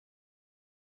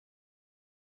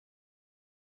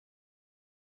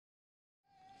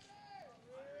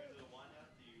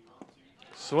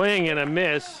Swing and a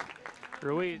miss.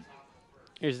 Ruiz.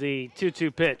 Here's the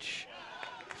 2-2 pitch.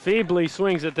 Feebly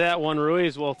swings at that one.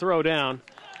 Ruiz will throw down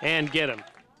and get him.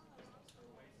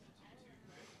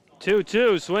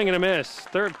 2-2, swing and a miss.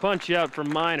 Third punch out from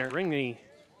Minor. Bring the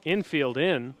infield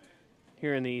in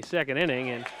here in the second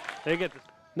inning, and they get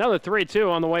another 3-2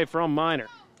 on the way from Minor.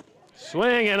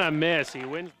 Swing and a miss. He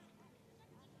wins.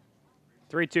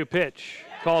 3-2 pitch.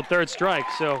 Called third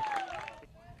strike, so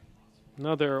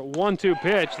another 1-2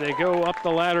 pitch. They go up the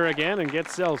ladder again and get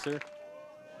Seltzer.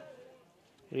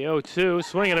 The 0-2,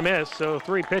 swing and a miss, so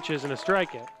 3 pitches and a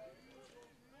strikeout.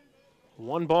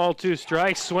 1 ball, 2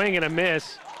 strikes, swing and a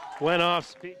miss. Went off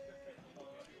speed.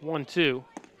 1-2.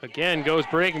 Again goes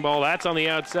breaking ball. That's on the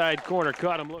outside corner.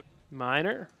 Caught him. Look.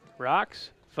 Minor rocks,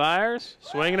 fires,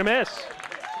 swing and a miss.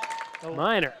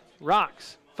 Minor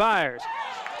rocks, fires.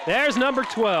 There's number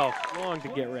 12. Long to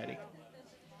get ready.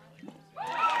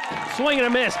 Swing and a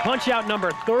miss. Punch out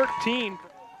number 13.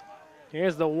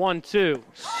 Here's the 1-2.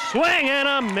 Swing and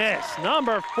a miss.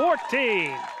 Number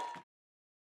 14.